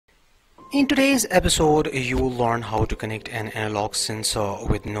In today's episode, you will learn how to connect an analog sensor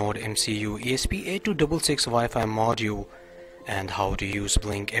with Nodemcu ESP8266 Wi-Fi module and how to use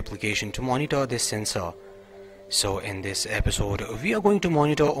Blynk application to monitor this sensor. So in this episode, we are going to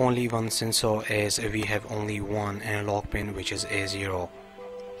monitor only one sensor as we have only one analog pin, which is A0.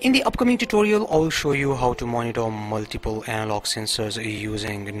 In the upcoming tutorial, I will show you how to monitor multiple analog sensors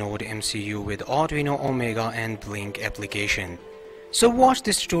using Nodemcu with Arduino Omega and Blynk application. So watch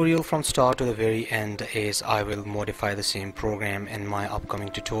this tutorial from start to the very end as I will modify the same program in my upcoming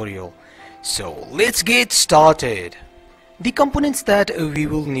tutorial. So let's get started. The components that we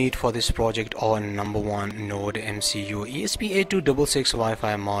will need for this project are number 1, Nodemcu ESP8266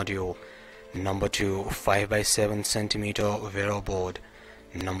 Wi-Fi module, number 2, 5x7 cm Vero board,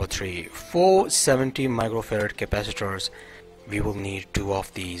 number 3, 4 70 microfarad capacitors. We will need 2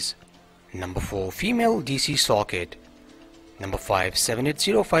 of these. Number 4, female DC socket. Number 5,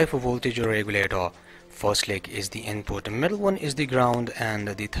 7805 voltage regulator. First leg is the input, middle one is the ground, and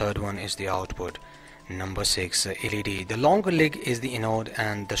the third one is the output. Number 6, LED. The longer leg is the anode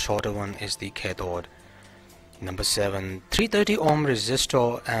and the shorter one is the cathode. Number 7, 330 ohm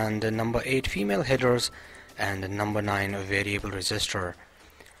resistor, and number 8, female headers, and number 9, variable resistor.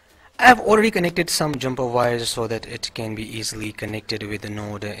 I have already connected some jumper wires so that it can be easily connected with the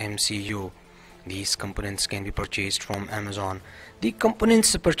Nodemcu. These components can be purchased from Amazon. The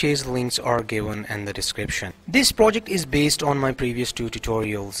components purchase links are given in the description. This project is based on my previous 2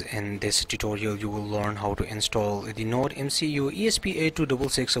 tutorials. In this tutorial you will learn how to install the Nodemcu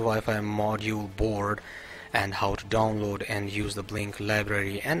ESP8266 Wi-Fi module board and how to download and use the Blynk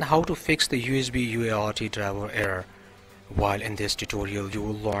library and how to fix the USB UART driver error. While in this tutorial you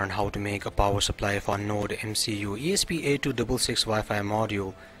will learn how to make a power supply for Nodemcu ESP8266 Wi-Fi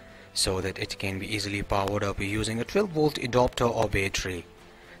module so that it can be easily powered up using a 12-volt adapter or battery.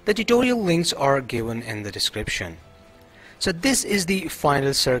 The tutorial links are given in the description. So this is the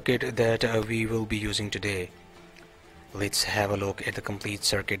final circuit that we will be using today. Let's have a look at the complete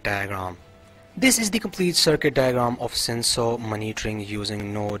circuit diagram. This is the complete circuit diagram of sensor monitoring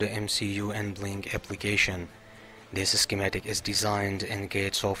using Nodemcu and Blynk application. This schematic is designed in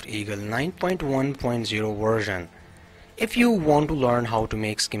GateSoft Eagle 9.1.0 version. If you want to learn how to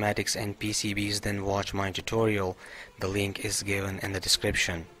make schematics and PCBs, then watch my tutorial. The link is given in the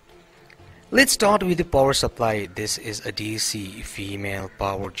description. Let's start with the power supply. This is a DC female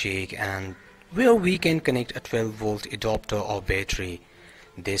power jack and where we can connect a 12-volt adapter or battery.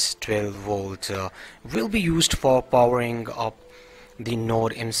 This 12-volt will be used for powering up the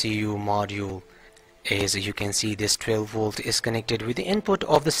Nodemcu module. As you can see, this 12-volt is connected with the input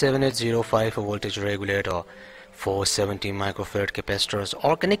of the 7805 voltage regulator. 470 microfarad capacitors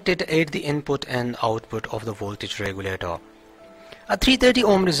are connected at the input and output of the voltage regulator. A 330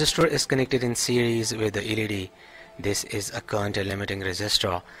 ohm resistor is connected in series with the LED. This is a current limiting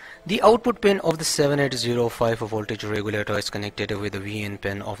resistor. The output pin of the 7805 voltage regulator is connected with the VN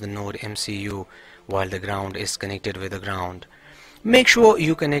pin of the Nodemcu, while the ground is connected with the ground. Make sure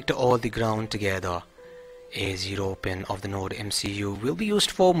you connect all the ground together. A0 pin of the Nodemcu will be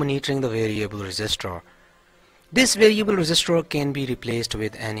used for monitoring the variable resistor. This variable resistor can be replaced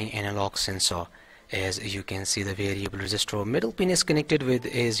with any analog sensor. As you can see, the variable resistor middle pin is connected with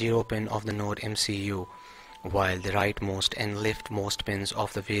A0 pin of the Nodemcu, while the rightmost and leftmost pins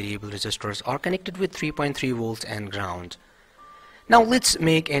of the variable resistors are connected with 3.3 volts and ground. Now let's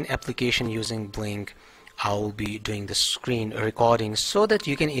make an application using Blynk. I will be doing the screen recording so that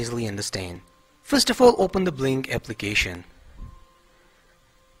you can easily understand. First of all, open the Blynk application.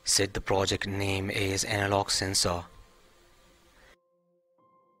 Set the project name as analog sensor.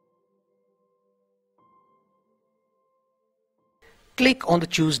 Click on the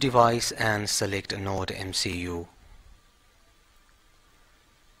choose device and select Nodemcu.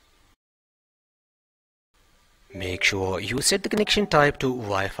 Make sure you set the connection type to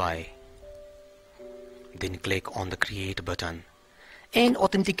Wi-Fi. Then click on the create button. An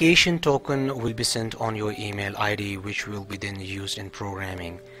authentication token will be sent on your email ID, which will be then used in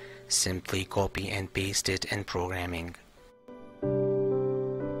programming. Simply copy and paste it in programming.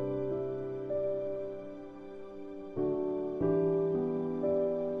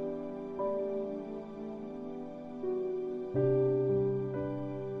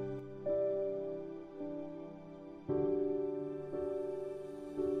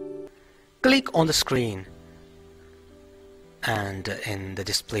 Click on the screen and in the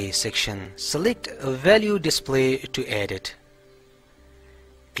display section select value display to edit.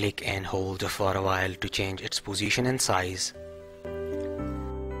 Click and hold for a while to change its position and size.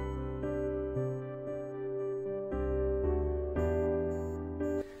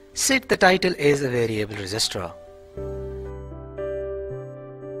 Set the title as a variable register.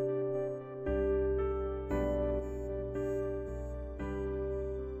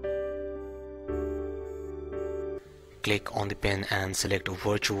 Click on the pin and select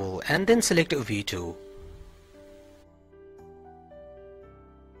virtual and then select V2.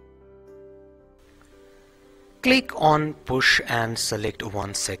 Click on push and select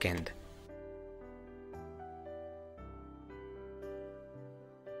 1 second.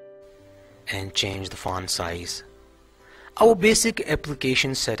 And change the font size. Our basic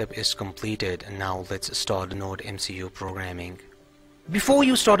application setup is completed. Now let's start Nodemcu programming. Before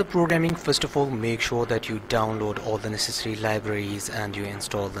you start programming, first of all, make sure that you download all the necessary libraries and you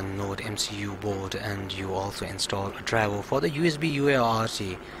install the Nodemcu board, and you also install a driver for the USB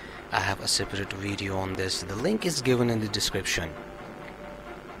UART. I have a separate video on this. The link is given in the description.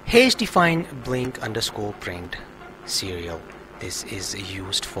 Hash define Blynk_print serial. This is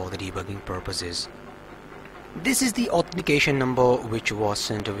used for the debugging purposes. This is the authentication number which was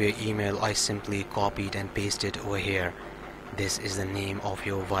sent via email. I simply copied and pasted over here. This is the name of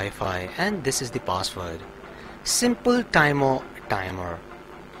your Wi-Fi and this is the password. Simple timer.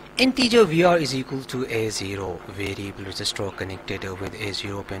 Integer VR is equal to A0. Variable register connected with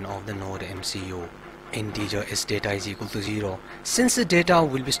A0 pin of the Nodemcu. Integer is data is equal to 0, since the data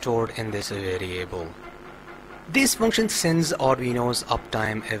will be stored in this variable. This function sends Arduino's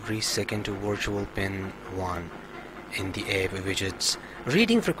uptime every second to virtual pin 1. In the app widgets,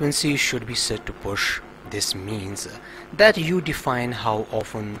 reading frequency should be set to push. This means that you define how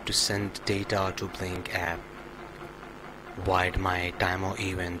often to send data to Blynk app. Void my timer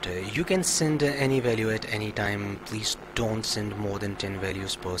event. You can send any value at any time. Please don't send more than 10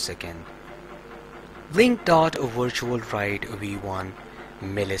 values per second. Blynk.virtual write v1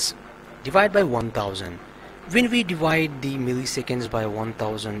 millis. Divide by 1000. When we divide the milliseconds by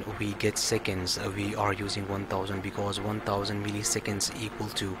 1000, we get seconds. We are using 1000 because 1000 milliseconds equal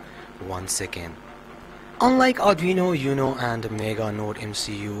to 1 second. Unlike Arduino, Uno and Mega,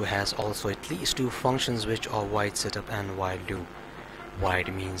 Nodemcu has also at least 2 functions which are void setup and while do.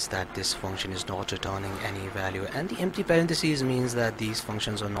 Void means that this function is not returning any value, and the empty parentheses means that these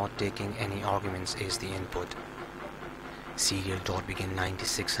functions are not taking any arguments as the input. Serial.begin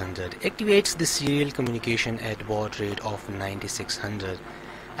 9600 activates the serial communication at baud rate of 9600,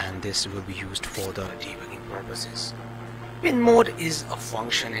 and this will be used for the debugging purposes. Pin mode is a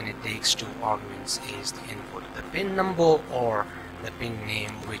function and it takes 2 arguments as the input, the pin number or the pin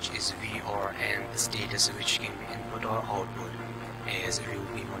name, which is VR, and the status, which can be input or output, as we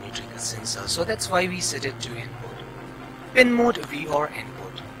will be monitoring a sensor, so that's why we set it to input. Pin mode VR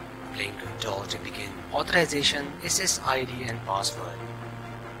input. Blynk.begin authorization, SSID and password.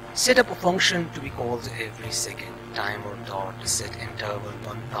 Set up a function to be called every second. Timer.set interval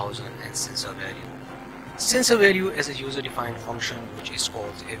 1000 and sensor value. Sensor value is a user-defined function which is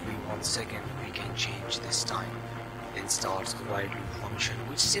called every 1 second. We can change this time. Then starts a while loop function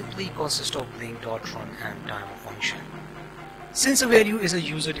which simply consists of Blynk.run and timer function. Sensor value is a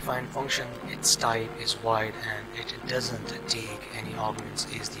user-defined function. Its type is void and it doesn't take any arguments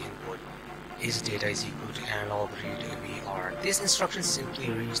as the input. Is data is equal to analog read VR. This instruction simply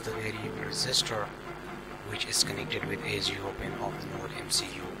reads the variable register which is connected with A0 pin of the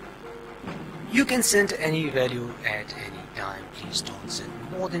Nodemcu. You can send any value at any time. Please don't send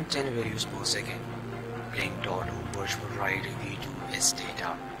more than 10 values per second. Blynk.virtual write v2 is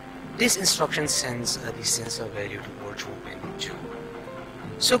data. This instruction sends the sensor value to virtual pin 2.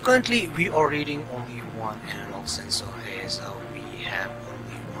 So currently we are reading only one analog sensor, as we have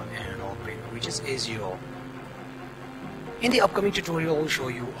only one analog pin, which is A0. In the upcoming tutorial, I will show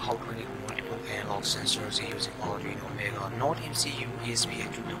you how to connect multiple analog sensors using Arduino Mega, Nodemcu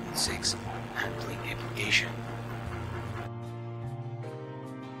ESP8266 and Blynk application.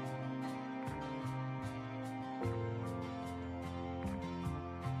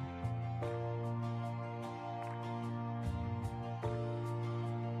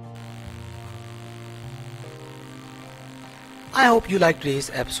 I hope you liked today's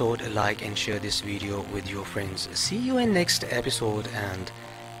episode. Like and share this video with your friends. See you in next episode and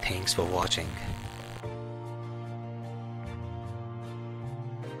thanks for watching.